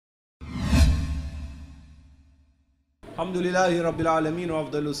Alhamdulillahi Rabbil Alamin wa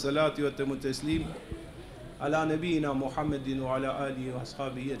afdalu salati wa tamu taslim ala nabina Muhammedin wa ala alihi wa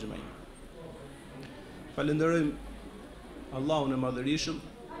ashabihi ajma'in. Falenderojmë Allahun e Madhërisëm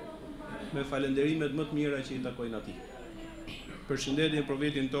me falenderimet më të mira që i takojnë atij. Përshëndetje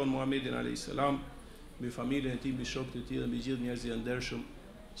profetin ton Muhammedin alayhis salam, mbi familjen e tij, mbi shokët e tij dhe mbi gjithë njerëzit e ndershëm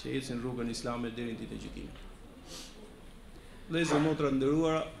që ecin rrugën islame deri në ditën e gjykimit. Vëllezër motra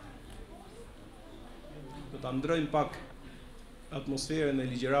nderuara, do ta ndrojmë pak atmosferën e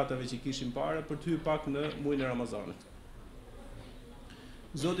ligjëratave që kishim para për të hyrë pak në muajin e Ramazanit.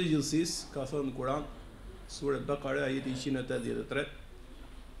 Zoti i Gjithësisë ka thënë në Kur'an, sura Al-Baqara ajeti 183,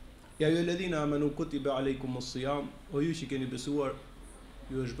 ja ju ledhina amanu kutiba alaykumus siyam, o ju që keni besuar,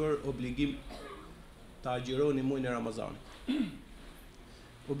 ju është bërë obligim ta agjironi muajin e Ramazanit.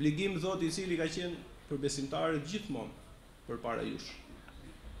 Obligim Zoti i cili ka qenë për besimtarët gjithmonë përpara jush.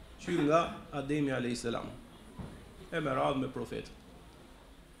 Që nga Ademi alayhis salam e me radhë me profetët.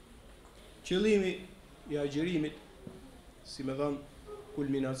 Qëllimi i agjerimit, si me thënë,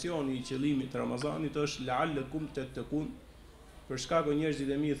 kulminacioni i qëllimit të Ramazanit është la'allakum tattaqun, për shkak të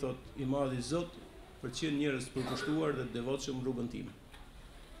njerëzit e mi, thot i madhi Zot, për të qenë njerëz të përkushtuar dhe të devotshëm rrugën time.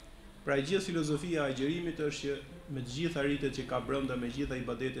 Pra e gjithë filozofia e agjerimit është që me të gjitha rritet që ka brenda, me gjitha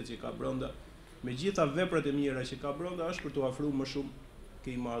ibadetet që ka brenda, me gjitha veprat e mira që ka brenda, është për të ofruar më shumë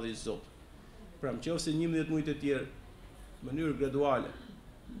ke i madhi Zot. Pra nëse 11 muaj të tjerë në mënyrë graduale,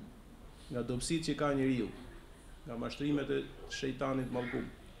 nga dobësitë që ka njeriu, nga mashtrimet e shejtanit mallkum,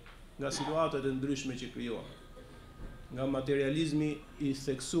 nga situatat e ndryshme që krijohen, nga materializmi i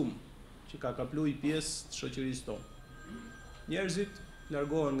theksuar që ka kapluar pjesë të shoqërisë tonë, njerëzit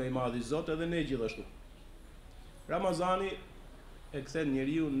largohen nga i madhi Zot, edhe ne gjithashtu. Ramazani e kthen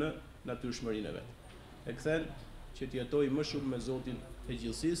njeriu në natyrshmërinë e vet. E kthen që të jetojë më shumë me Zotin e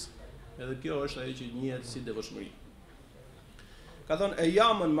gjithësisë, edhe kjo është ajo që njihet si devotshmëri. Ka thënë e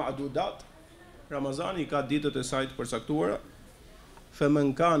jamën ma'dudat, Ramazani ka ditët e saj të përcaktuara,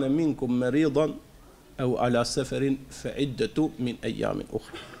 faman kana minkum maridan aw ala safarin fa iddatu min ayamin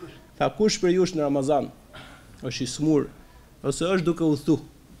ukhra. Tha kush për jush në Ramazan është i smur ose është duke udhëtu,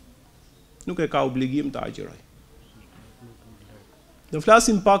 nuk e ka obligim të agjëroj. Do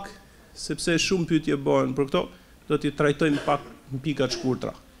flasim pak, sepse shumë pyetje bëhen për këto, do t'i trajtojmë pak në pika të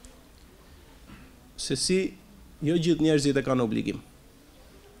shkurtra. Se si jo gjithë njerëzit e kanë obligim.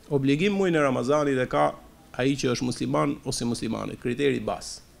 Obligim muajin e Ramazanit e ka ai që është musliman ose muslimane, kriteri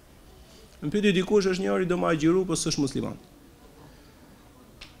bazë. Në pyetje dikush është njëri do më agjiru po s'është musliman.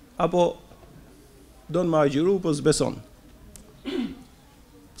 Apo do më agjiru po s'beson.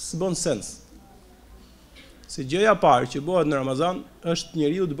 S'bën sens. Se gjëja parë që bëhet në Ramazan është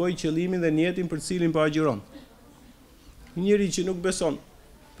njeriu të bëjë qëllimin dhe niyetin për cilin po agjiron. Njëri që nuk beson,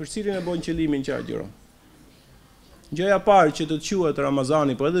 për cilin e bën qëllimin që agjiron. Gjëja parë që të quhet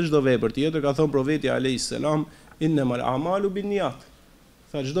Ramazani, po edhe çdo vepër tjetër, ka thënë profeti alayhis salam, innamal a'malu binniyat.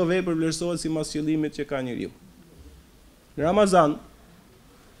 Tha çdo vepër vlerësohet sipas qëllimit që ka njeriu. Në Ramazan,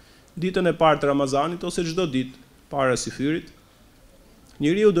 ditën e parë të Ramazanit ose çdo ditë para syfyrit,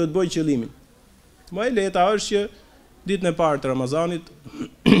 njeriu duhet të bëjë qëllimin. Më e lehta është që ditën e parë të Ramazanit,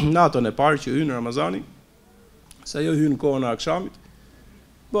 natën e parë që hyn Ramazani, sa jo hyn kohën e akşamit,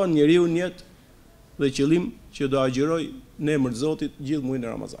 bën njeriu niyet dhe qëllim që do agjëroj në emër të Zotit gjithë muajin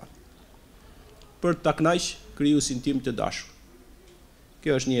e Ramazanit. Për ta kënaqë krijuesin tim të dashur.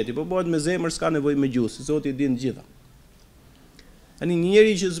 Kjo është niyeti, po bëhet me zemër, s'ka nevojë me gjuhë, Zoti i din gjitha. Tani një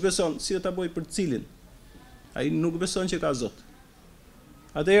njeri që s'beson, si do ta bëj për cilin? Ai nuk beson që ka Zot.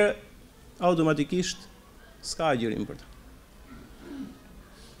 Atëherë automatikisht s'ka agjërim për ta.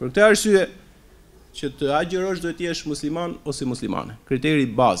 Për këtë arsye që të agjërosh duhet të jesh musliman ose muslimane. Kriteri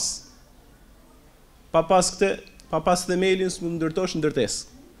bazë. Pa pas themelin s'mund ndërtosh ndërtesë.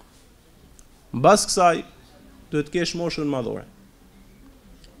 Mbas kësaj duhet të kesh moshën madhore.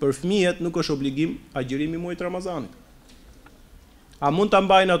 Për fëmijët nuk është obligim agjërimi muajit Ramazanit. A mund ta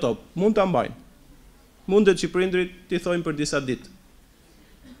mbajnë ato? Mund ta mbajnë. Mundet që prindrit t'i thojnë për disa ditë.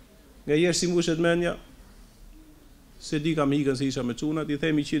 Nga jeshtë si mbushet mendja, se di kam ikën se isha me çunat, i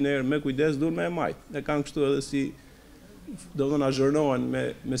themi 100 herë me kujdes dur me e majt. Ne kanë kështu edhe si do të azhërnohen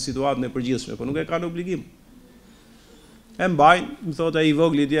me situatën e përgjithshme, por nuk e kanë obligim. E mbajnë, më thotë ai i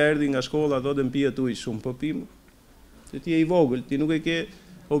vogël dia erdhi nga shkolla, thotë mpihet ujë shumë, po pim. Se ti je i vogël, ti nuk e ke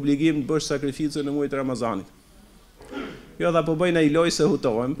obligim të bësh sakrificën në muajin e Ramazanit. Jo dha po bëjnë ai lojë se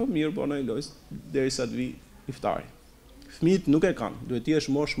hutohen, po mirë, po ai lojë derisa të vi iftari. Fëmijët nuk e kanë, duhet të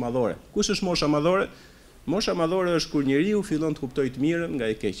jesh moshë madhore. Kush është mosha madhore? Mosha madhore është kur njeriu fillon të kuptojë të mirën nga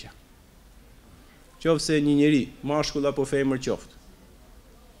e keqja. Qofse një njeri, mashkull apo femër qoftë,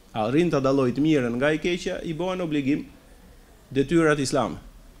 arrin të dallojë të mirën nga e keqja, i bëhen obligim detyrat islame.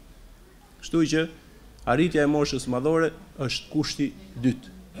 Kështu që arritja e moshës madhore është kushti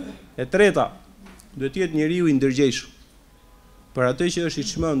dytë. E treta, duhet të jetë njeriu i ndërgjegjshëm. Për atë që është i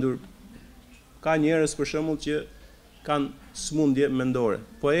çmendur, ka njerëz për shembull që kanë smundje mendore.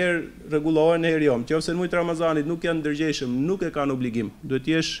 Po herë rregullohen, herë jo. Nëse në muajin e Ramazanit nuk janë ndërgjegjshëm, nuk e kanë obligim. Duhet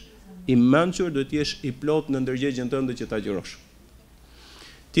të jesh i mençur, duhet të jesh i plot në ndërgjegjen tënde që ta agjërosh.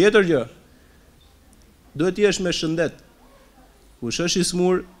 Tjetër gjë, duhet të jesh me shëndet. Kush është i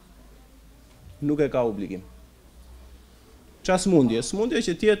smur, nuk e ka obligim. Çfarë smundje? Smundje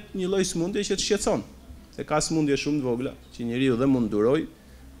që të jetë një lloj smundje që të shqetëson. Se ka smundje shumë të vogla që njeriu dhe mund duroj,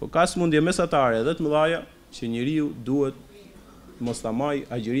 po ka smundje mesatare edhe të mëdha që njeriu duhet mos ta marrë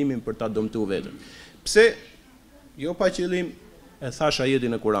agjërimin për ta dëmtuar veten. Pse? Jo pa qëllim, e thash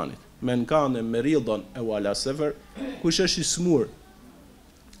ajetin e Kuranit. Men kanë me rridhon e wala sefer, kush është i smur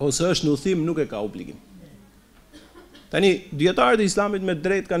ose është në udhim nuk e ka obligim. Tani, dietarët e Islamit me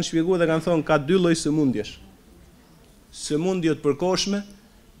drejt kanë shpjeguar dhe kanë thonë ka dy lloj sëmundjesh. Sëmundje të përkohshme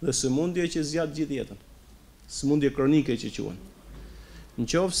dhe sëmundje që zgjat gjithë jetën. Sëmundje kronike që quhen.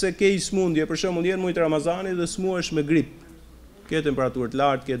 Nëse ke sëmundje, për shembull, në muajin e Ramazanit dhe smuhesh me grip, ke temperaturë të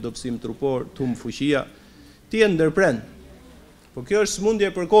lartë, ke dobësim trupor, tumë fuqia, ti je ndërprend. Po kjo është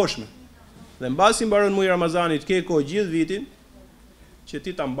sëmundje e përkohshme. Dhe mbasi mbaron muaji i Ramazanit, ke kohë gjithë vitin që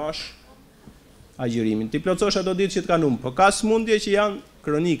ti ta mbash agjërimin. Ti plotësosh ato ditë që të kanë po ka sëmundje që janë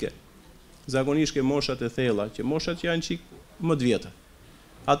kronike. Zakonisht ke moshat e thella, që moshat që janë çik më të vjetra.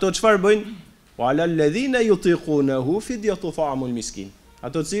 Ato çfarë bëjnë? Wa alal ladhina yutiqunahu fidyatu ta'amul miskin.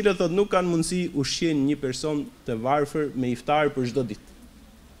 Ato të cilët thotë nuk kanë mundësi ushqen një person të varfër me iftar për çdo ditë.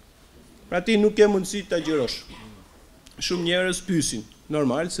 Pra ti nuk ke mundësi ta agjërosh. Shumë njerëz pyesin,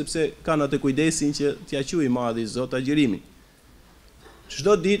 normal, sepse kanë atë kujdesin që t'ia quajë madhi Zot agjërimin.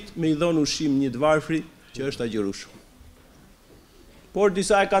 Çdo ditë me i dhon ushqim një të varfri që është agjërush. Por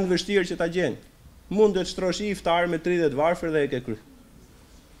disa e kanë vështirë që ta gjejnë. Mund të shtrosh iftar me 30 varfër dhe e ke kry.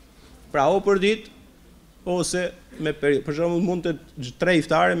 Pra o për ditë ose me për shembull mund të 3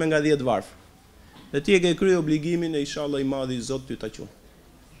 iftare me nga 10 varfër. Dhe ti e ke kry obligimin e inshallah i madhi Zot ty ta quaj.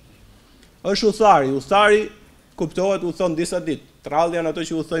 Është udhari kuptohet u thon disa ditë. Trallë janë ato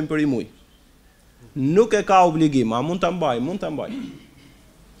që u thojnë për i muj. Nuk e ka obligim, a mund ta mbaj, mund ta mbaj.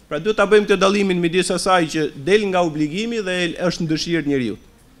 Pra duhet ta bëjmë këtë dallimin midis asaj që del nga obligimi dhe është në dëshirë të njeriu.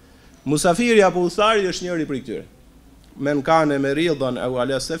 Musafiri apo udhari është njëri prej këtyre. Men kanë me rridhan au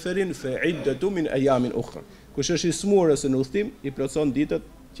ala seferin fa iddatu min ayamin ukhra. Kush është i smur ose në udhtim, i plotson ditët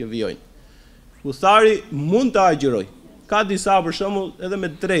që vijojnë. Udhari mund ta agjëroj. Ka disa për shembull edhe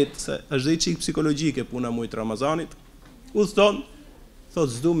me drejt se është dhe çik psikologjike puna e muajit Ramazanit. Udhton,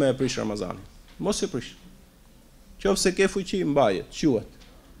 thotë s'du me e prish Ramazanin. Mos e prish. Qofse ke fuqi mbaje, quhet.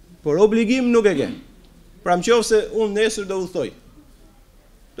 Por obligim nuk e ke. Pra nëse unë nesër do udhtoj,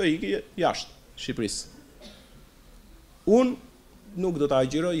 do iki jashtë Shqipërisë. Unë nuk do ta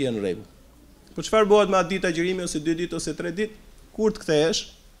agjëroj, je në rregull. Po çfarë bëhet me atë ditë agjërimi ose 2 ditë ose 3 ditë? Kur të kthehesh,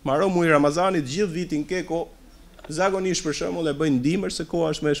 maro muaj Ramazanit, gjithë vitin ke kohë, zakonisht për shembull e bëjnë dimër se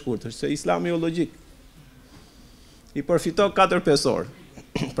koha është më e shkurtër, se Islami jo logjik. I përfito 4-5 orë.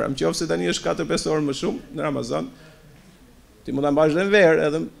 Pra nëse tani është 4-5 orë më shumë në Ramazan, ti mund ta mbash edhe në verë,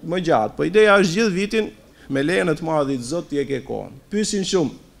 edhe më gjatë, po ideja është gjithë vitin me lejen e të Madhit Zot ti e ke kohën. Pyesin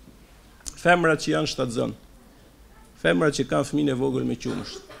shumë femrat që janë shtatzën. Femrat që kanë fëmijë e vogël me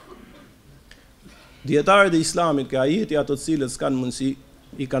qumësht. Dietarët e Islamit ka ajeti ato të cilët s'kan mundësi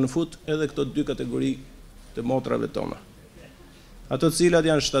i kanë fut edhe këto 2 kategori të motrave tona. Ato të cilat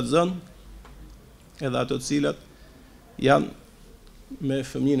janë shtatzën edhe ato të cilat janë me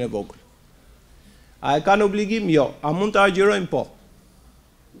fëmijën e vogël. A e kanë obligim? Jo. A mund të agjërojnë? Po.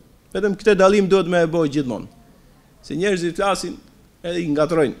 Vetëm këtë dallim duhet me e bëj gjithmonë. Se njerëzit flasin edhe i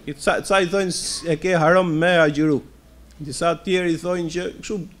ngatrojnë. Ca i thonë e ke haram me agjëru. Disa tjerë i thonë që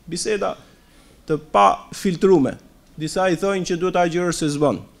kështu biseda të pa filtrume. Disa i thonë që duhet agjërosh se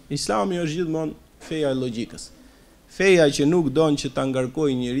s'bën. Islami është gjithmonë feja e logjikës. Feja që nuk don që ta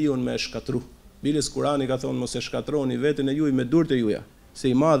ngarkojë njeriu me shkatru. Biles Kurani ka thonë mos e shkatroni veten e juaj me durët e juaja, se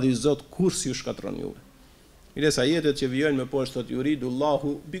i madhi Zot kurs ju shkatron juve. Biles ajetet që vijojnë me poshtë thotë yuridu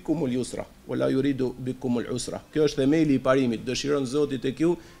Allahu bikumul yusra wala yuridu bikumul usra. Kjo është themeli i parimit. Dëshiron Zoti tek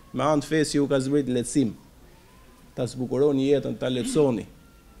ju me anë të fesë ju ka zbrit lehtësim. Ta zbukuroni jetën, ta lehtësoni.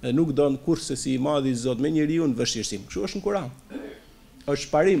 E nuk don kurse si i madhi Zot me njeriu në vështirësim. Kështu është në Kur'an.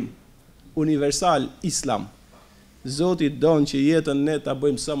 Është parim universal Islam. Zoti don që jetën ne ta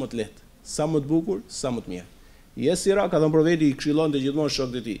bëjmë sa më të lehtë, sa më të bukur, sa më të mirë. Yesira, ka thënë profeti, i këshillonte gjithmonë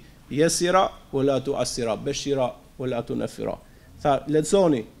shokët e tij. Yesira wala tu'assira, bashira wala tunfira. Tha,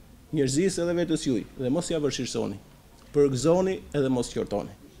 lehtësoni njerëzisë edhe vetes juaj dhe mos ja vështirësoni. përgëzoni edhe mos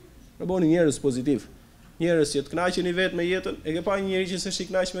qortoni. Bëni njerëz pozitiv. Njerëz që të kënaqeni vetë me jetën, e ke pa një njerëz që s'është i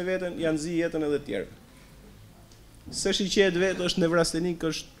kënaq me veten, janë zi jetën edhe të tjerëve. S'është i qetë vetë, është nevrastenik,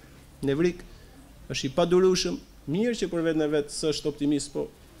 është nevrik, është i padurueshëm, mirë që për vetën e vet s'është optimist, po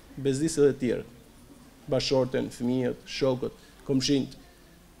bezdis edhe të tjerë. Bashorten, fëmijët, shokët, komshinjt.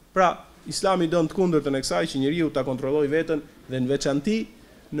 Pra, Islami don të kundërtën e kësaj që njeriu ta kontrollojë veten dhe në veçanti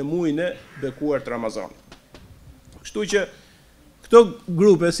në muajin e bekuar të Ramazanit. Kështu që këto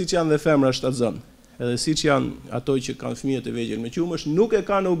grupe, siç janë dhe femra shtatzën, edhe siç janë ato që kanë fëmijët e vegjël me qumësh, nuk e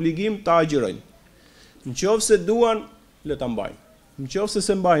kanë obligim ta agjërojnë. Nëse duan, le ta mbajnë. Nëse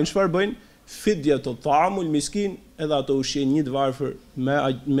se mbajnë, çfarë bëjnë? Fidja të ta'amul miskin, edhe ato ushqejnë një të varfër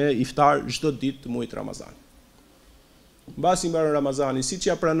me iftar çdo ditë të muajit Ramazan. Mbasi mbaron Ramazani, siç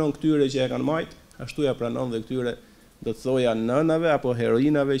ja pranon këtyre që e kanë marrë, ashtu ja pranon dhe këtyre, do të thoja, nënave apo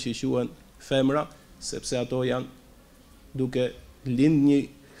heroinave që quhen femra, sepse ato janë duke lind një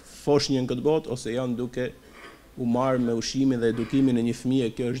foshnjë në këtë botë, ose janë duke u marrë me ushqimin dhe edukimin e një fëmije.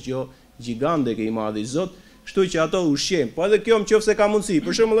 Kjo është gjë gjigande që i madhi Zot, kështu që ato ushqejnë. Po edhe kjo nëse ka mundësi,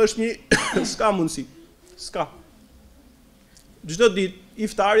 për shembull është një s'ka mundësi. S'ka. Çdo ditë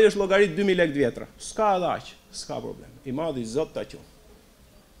iftari është llogarit 2000 lekë vjetra. S'ka edhe aq, s'ka problem. I madhi Zot ta qoftë.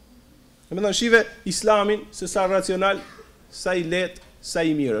 Domethënë shive Islamin se sa racional, sa i lehtë, sa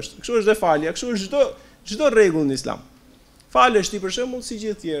i mirë është. Kështu është dhe falja, kështu është çdo rregull në Islam. Falesh ti për shembull si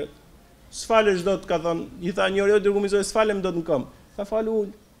gjithë tjerët. S'falesh dot, ka thënë, i tha njëri, o dërgumizoj, s'falem dot në këmbë. Tha falu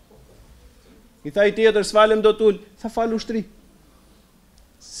ul. I tha i tjetër, s'falem dot ul. Tha falu ushtri.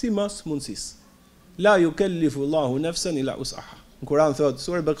 Simas mundësisë. La yukellifu Allahu nafsan illa wus'aha. Në Kur'an thotë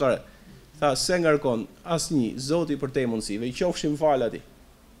sura Bekare, tha se ngarkon asnjë Zoti për te mundësive, i qofshim falati.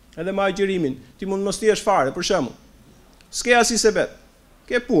 Edhe me agjerimin, ti mund mos jesh fare, për shembull. S'ke as i sebet.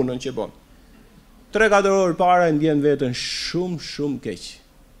 Ke punën që bën. 3-4 orë para e ndjen veten shumë keq.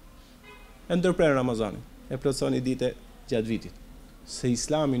 E ndërpren Ramazanin, e plotësoni ditë gjatë vitit. Se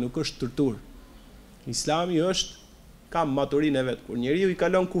Islami nuk është torturë. Islami ka maturinë e vet. Kur njeriu i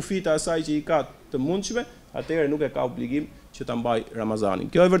kalon kufita asaj që i ka të mundshme, atëherë nuk e ka obligim që ta mbaj Ramazanin.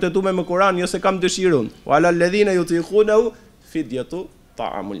 Kjo e vërtetuar me Kur'an, jo se kam dëshirën. Wa alal ladhina yutiqunahu fidyatu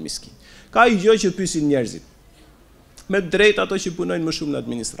ta'amul miskin. Ka i gjë që pyesin njerëzit. Me drejt ato që punojnë më shumë në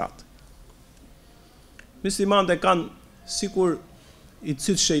administratë. Muslimanët kanë sikur i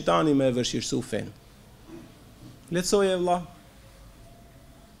cyt shejtani me vështirësu fen. Lecoje vëlla.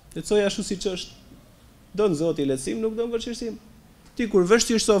 Lecoje ashtu siç është. Don Zoti lehtësim, nuk don vështirësim. Ti kur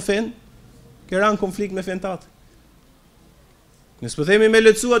vështirëso fen, ke rënë konflikt me fentat. Nëse po themi me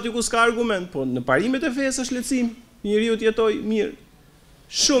lehtësu aty ku s'ka argument, po në parimet e fesë është lehtësim. Njeriu të jetojë mirë.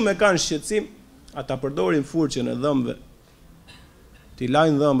 Shumë e kanë shqetësim, ata përdorin furçën e dhëmbëve. Ti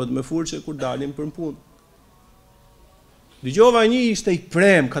lajnë dhëmbët me furçë kur dalin për punë. Dëgjova një ishte i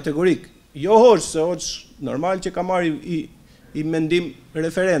prem kategorik. Jo hoç, se hoç normal që ka marrë i mendim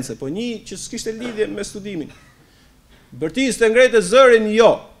referencë, po një që s'kishte lidhje me studimin. Bërtiste ngretë zërin jo.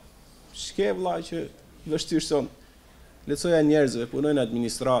 Shke vëlla që vështirëson. Lecoja njerëzve, punojnë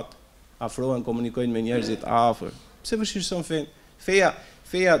administrat, afrohen, komunikojnë me njerëzit afër. Pse vështirëson fen?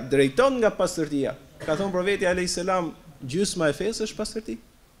 Feja drejton nga pastërtia. Ka thonë profeti alayhis salam, gjysma e fesë është pastërti.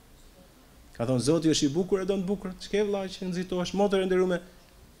 Ka thonë Zoti është i bukur e don të bukur. Ç'ke vëlla që nxitohesh motër e nderuame.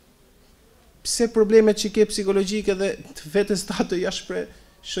 Pse problemet që ke psikologjike dhe të vetes tatë jashtë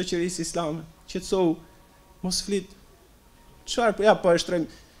shoqërisë islame? Qetësou, mos flit. Çfarë ja po e shtrem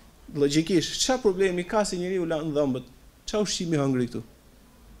logjikisht, çfarë problemi ka si njeriu lan dhëmbët? Çfarë ushqimi hëngri këtu?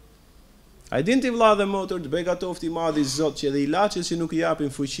 A din ti vëlla dhe motër, të begatofti i madh i Zot që edhe ilaçet që nuk i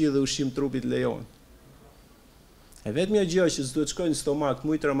japin fuqi dhe ushqim trupit lejohen. E vetmja gjë që s'duhet shkojnë në stomak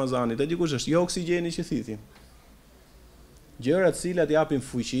muajt Ramazanit, e dikush është jo oksigjeni që thithin. Gjërat cilat japin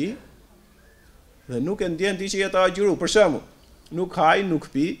fuqi dhe nuk e ndjen ti që je ta agjëru. Për shembull, nuk haj, nuk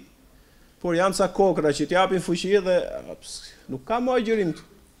pi, por janë ca kokra që t'japin fuqi dhe nuk ka më agjërim.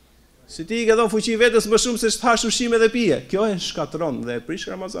 Si ti i ke dhënë fuqi vetes më shumë se s'hash ushqim edhe pije. Kjo e shkatron dhe e prish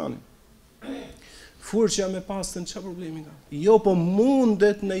Ramazanin. Furçja me pastën, çfarë problemi ka? Jo, po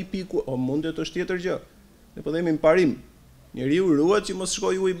mundet në i piku, o mundet është tjetër gjë. Ne po themi në parim. Njeriu ruhet që mos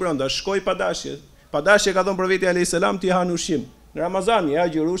shkojë ujë brenda, shkoj pa dashje. Pa dashje ka thënë profeti alayhis salam ti han ushqim. Në Ramazan ja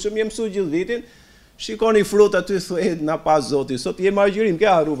agjërushëm, je mësuar gjithë vitin. Shikoni frut aty thuhet na pas Zoti. Sot je me agjërim, ke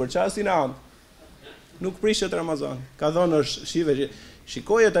harruar, çfarë si na an? Nuk prishet Ramazan. Ka thënë është shive që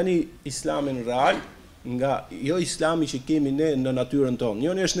shikoje tani Islamin real nga jo Islami që kemi ne në natyrën tonë.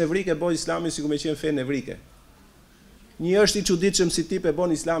 Njëri është nevrike, bën Islamin sikur më qenë fe nevrike. Një është i çuditshëm si tip e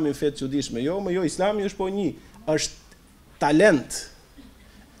bën Islamin fe të çuditshme. Jo, më jo Islami është po një, është talent.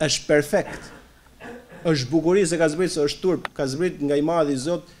 Është perfekt. është bukuria se ka zbrit se është turp, ka zbrit nga i madhi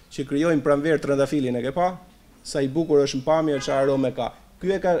Zot që krijojnë pranver trëndafilin, e ke pa? Sa i bukur është në pamje, çfarë arome ka.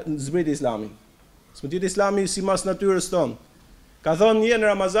 Ky e ka zbrit Islamin. S'mund Islami si mas natyrës tonë. Ka thonë një në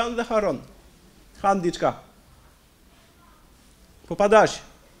Ramazan dhe haron. Han diçka. Po pa dash.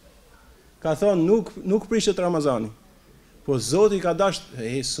 Ka thonë nuk prishet Ramazani. Po Zoti ka dash,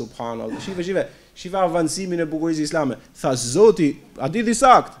 subhanallah. Shive avancimin e bukurisë islame. Tha Zoti, a di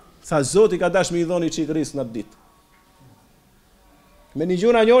sakt? Tha Zoti ka dash me i dhoni çik ris në ditë. Me një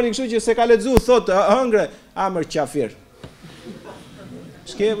gjuna njëri kështu që se ka lexu, thot, hëngre, amër qafir.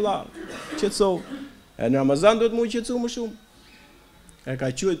 Shke vlla, qetso. E në Ramazan duhet mu qetsu më shumë. E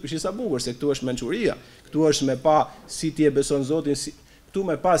ka quajt për sa bukur, se këtu është mençuria. Këtu është me pa si ti e beson Zotin, këtu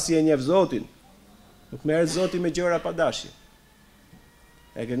me pa si e njeh Zotin. Nuk merret Zoti me gjëra pa dashje.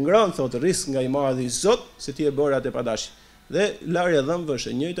 E ke ngrënë, thot, risk nga i madhi Zot, se ti e bërë atë pa dashje. Dhe larja dhëmbëve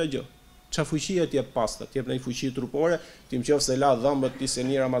është e njëjta gjë. Qa fuqia ti jep pasta, ti jep në fuqi trupore, ti më qoftë se la dhëmbët ti se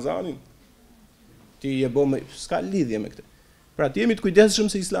një Ramazanin, ti je bo me, s'ka lidhje me këtë. Pra ti jemi të kujdesshëm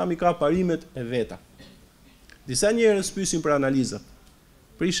se Islami ka parimet e veta. Disa njerëz pyesin për analizat.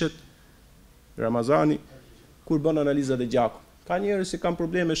 Prishet Ramazani kur bën analizat e gjakut. Ka njerëz që kanë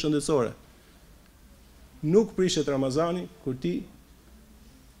probleme shëndetësore. Nuk prishet Ramazani kur ti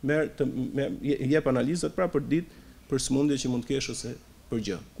jep analizat pra për ditë për smundje që mund të kesh ose për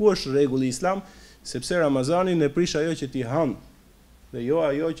gjë. Ku është rregulli Islam? Sepse Ramazani ne prish ajo që ti han dhe jo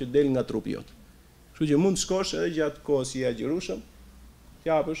ajo që del nga trupi jot. Kështu që mund të shkosh edhe gjatë kohës i agjerueshëm,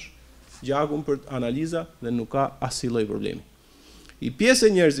 t'japësh gjakun për analiza dhe nuk ka asnjë lloj problemi. I pjesë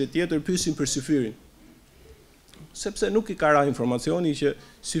e njerëzve tjetër pyesin për syfyrin. Sepse nuk i ka ra informacioni që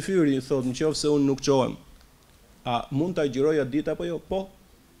syfyri thotë nëse unë nuk çohem, a mund ta agjeroj atë ditë apo jo? Po.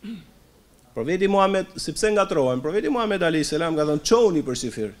 Profeti Muhammed, sepse ngatrohen, profeti Muhammed a.s. ka thënë çohuni për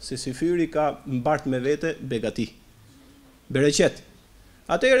syfyr, se syfyri ka mbart me vete begati, bereqet.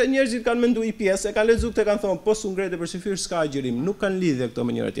 Atëherë njerëzit kanë menduar i pjesë, e kanë lexuar këtë, kanë thonë, po su ngrete për syfyr s'ka agjerim, nuk kanë lidhje këto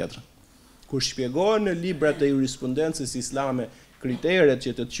me njëra tjetrën. Kur shpjegohen në librat e jurisprudencës islame kriteret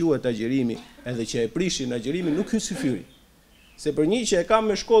që të quhet agjerimi, edhe që e prishin agjerimin, nuk hyn syfyri. Se për një që e kam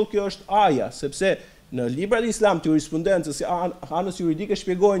me shkollë, kjo është aja, sepse në librat e Islam të jurisprudencës, anës juridike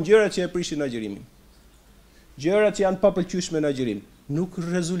shpjegohen gjërat që e prishin agjerimin. Gjërat që janë papëlqyeshme në agjerim. Nuk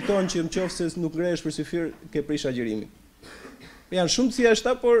rezulton që nëse nuk ngrehesh për syfyr ke prish agjerimin. Janë shumë të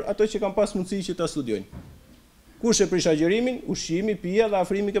thjeshta, por ato që kanë pas mundësi që ta studiojnë. Kush e prish agjerimin? Ushqimi, pija dhe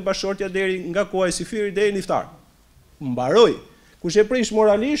afrimi ke bashortja deri nga koha e syfyrit deri në iftar. Mbaroi. Kush e prish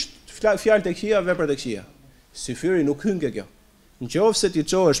moralisht, fjalë tek xhia, vepra tek xhia. Syfyri nuk hyn ke kjo. Nëse ti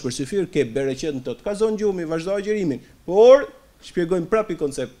çohesh për syfyr ke bereqet në tot. Ka zonë gjumi, vazhdo agjerimin. Por shpjegojmë prapë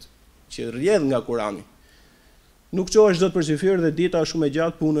koncept që rrjedh nga Kurani. Nuk çohesh dot për syfyr dhe dita është shumë e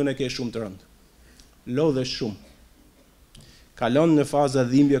gjatë, punën e ke shumë të rëndë. Lodhesh shumë. Kalon në faza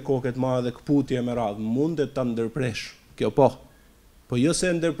dhimbje koket madhe, kputje me radhë, mundet ta ndërpresh. Kjo po. Po jo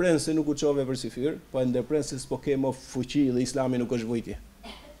se ndërpren se nuk u çove për syfyr, po e ndërpren se s'po ke më fuqi dhe Islami nuk është vujtje.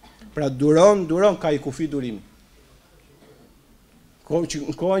 Pra duron ka i kufi durimi.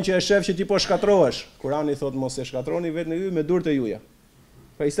 Kohën që e shef që ti po shkatrohesh, Kurani thot mos e shkatroni vetë në ju me durët e juja.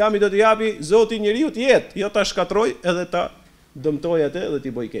 Pa Islami do t'i japi Zoti njeriu të jetë, jo ta shkatroj edhe ta dëmtoj atë dhe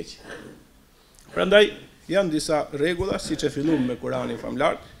t'i bëj keq. Prandaj janë disa rregulla, siç e filluam me Kuranin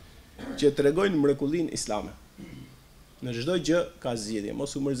famlar, që tregojnë mrekullinë islame. Në çdo gjë ka zgjidhje,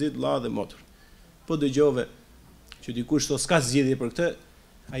 mos u mërzit vëlla dhe motër. Po dëgjove që dikush thotë s'ka zgjidhje për këtë,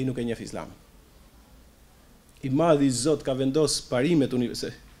 ai nuk e njeh Islamin. I madhi Zot ka vendos parimet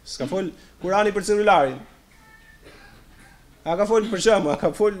universale. S'ka fol Kurani për celularin. A ka fol për shemb, a ka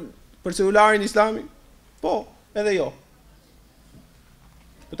fol për celularin Islami? Po, edhe jo.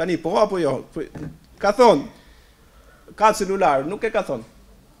 Po tani po apo jo? Ka thon ka celular, nuk e ka thon.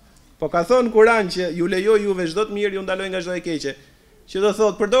 Po ka thon Kurani që ju lejoj juve çdo të mirë, ju ndaloj nga çdo e keqe. Që do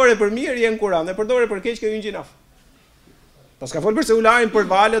thot përdore për mirë je në Kur'an, dhe përdore për keq që ju gjinaf. Pas ka fol për celularin, për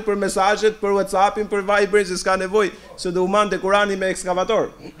valet, për mesazhet, për WhatsAppin, për Viberin, se s'ka nevojë se do umante Kurani me ekskavator.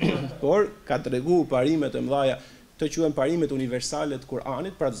 Por ka tregu parimet e mëdha, të quhen parimet universale të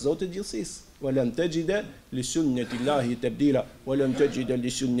Kur'anit pra të Zotit gjithësisë. Walam tajida li sunnatillahi tabdila, walam tajida li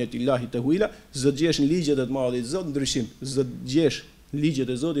sunnatillahi tahwila. Zot gjesh në ligjet e të madhit Zot ndryshim, zot gjesh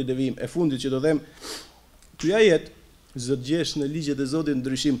ligjet e Zotit devijim. E fundit që do them, ky ajet, zot gjesh në ligjet e Zotit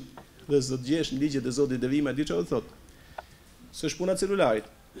ndryshim dhe zot gjesh në ligjet e Zotit devijim, a di çfarë thotë? Së është puna celularit.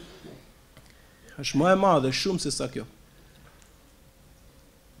 Është më e madhe shumë se sa kjo.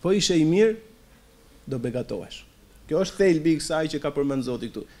 Po ishe i mirë, do begatohesh. Kjo është thelbi i kësaj që ka përmend Zoti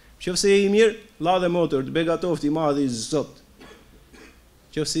këtu. Nëse je i mirë, vëlla dhe motër, të begatoft i madhi Zot.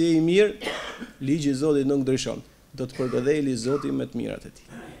 Nëse je i mirë, ligji i Zotit nuk ndryshon. Do të përgëdheli Zoti me të mirat e tij.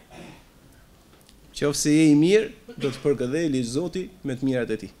 Nëse je i mirë, do të përgëdheli Zoti me të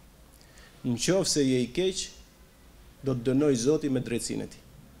mirat e tij. Nëse je i keq, do të dënoj Zoti me drejtsinë e tij.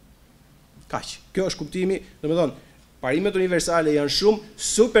 Kaq. Kjo është kuptimi, domethënë, parimet universale janë shumë,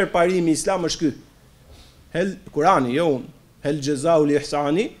 super parimi islam është ky. Kurani, jo unë, hel jazau li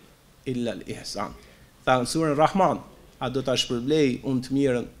ihsani illa al ihsan. Tha në surën Rahman, a do ta shpërblej unë të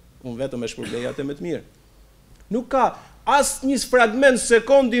mirën, unë vetëm e shpërblej atë me të mirë. Nuk ka as një fragment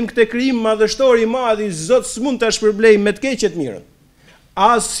sekundi në këtë krijim madhështor i madh, Zot s'mund ta shpërblej me të keqet mirën.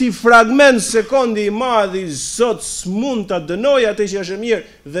 As si fragment sekundi i madh, Zot s'mund ta dënoj atë që është e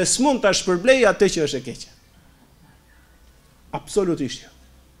mirë dhe s'mund ta shpërblej atë që është e keqe. Absolutisht.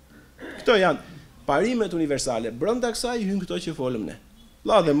 Këto janë parimet universale. Brenda kësaj hyn këto që folëm ne.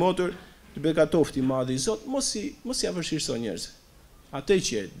 Vlla dhe motor, të bekatofti i madh i Zot, mos ja vështirëson njerëzit. Atë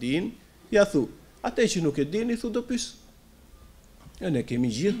që e din, ja thu. Atë që nuk e din, i thu do pyes. Ne kemi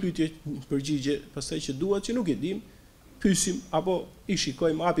gjithë pyetje, përgjigje, pastaj që duat që nuk e dim, pyesim apo i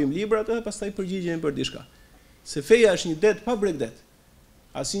shikojmë, hapim librat edhe pastaj përgjigjemi për diçka. Se feja është një det pa bregdet.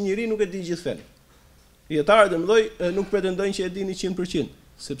 Asnjëri nuk e di gjithë fen. Dietarët e mëdhoj nuk pretendojnë që e dini 100%,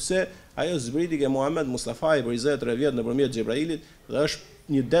 sepse ajo zbritje e Muhammed Mustafa për 23 vjet nëpërmjet Xhebrailit dhe është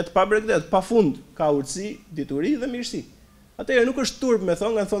një det pa bregdet, pa fund, ka urtësi, dituri dhe mirësi. Atëherë nuk është turp me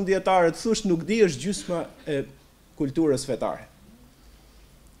thonë, thonë dietarët, thosh nuk di është gjysma e kulturës fetare.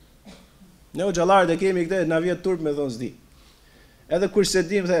 Ne o xhallarët e kemi këtë, na vjet turp me thonë s'di. Edhe kur se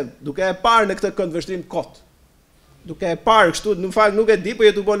dim, the, duke e parë në këtë kënd vështrim kot. Duke e parë kështu, në fakt nuk e di, po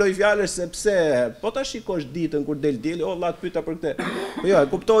jetu boloj fjalësh sepse po ta shikosh ditën kur del dielli, o vlla të pyeta për këtë. Po jo,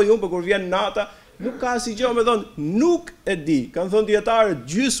 e kuptoj unë, por kur vjen nata, nuk ka asgjë me thonë, nuk e di. Kan thonë dietarët,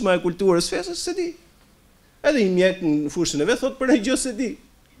 gjysma e kulturës fesës se di. Edhe një mjek në fushën e vet thot për një gjë se di.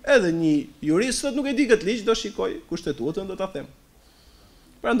 Edhe një jurist thot nuk e di këtë ligj, do shikoj kushtetuotën do ta them.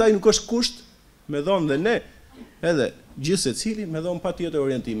 Prandaj nuk është kusht me dhon dhe ne, edhe gjithë secili me dhon patjetër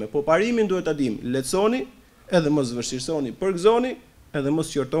orientime, po parimin duhet ta dim. Leconi, edhe mos vështirësoni, përgëzoni, edhe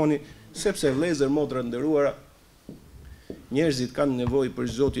mos qortoni, sepse vëllezër motra nderuara, njerëzit kanë nevojë për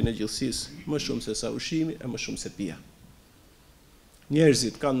Zotin e gjithësisë, më shumë se sa ushqimi e më shumë se pija.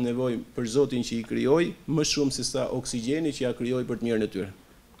 Njerëzit kanë nevojë për Zotin që i krijoi, më shumë se sa oksigjeni që ja krijoi për të mirën e tyre.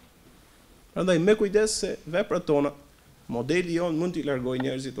 Prandaj me kujdes se veprat tona, modeli jon mund t'i largojë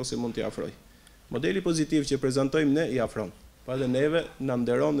njerëzit ose mund t'i afrojë. Modeli pozitiv që prezantojmë ne i afron, pa dhe neve na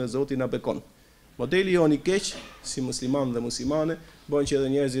nderon dhe Zoti na bekon. Modeli jon i keq, si musliman dhe muslimane, bën që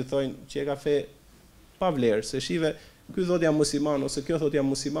edhe njerëzit thonë që e ka fe pa vlerë, se shive, ky thot jam musliman ose kjo thot jam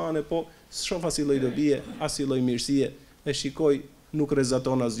muslimane, po s'shoh as lloj dobie, as lloj mirësie, e shikoj nuk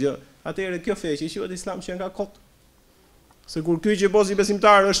rezaton asgjë. Atëherë kjo fe që quhet Islam që nga kot. Se kur ky që bozi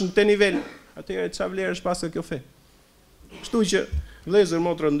besimtar është në këtë nivel, atëherë çfarë vlerë është pas kjo fe? Kështu që vëllezër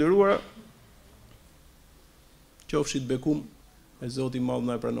motra nderuara, qofshit bekum e Zoti i Madh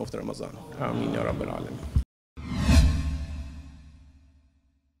na e pranoft Ramazanin. Amin ya rabbal alamin.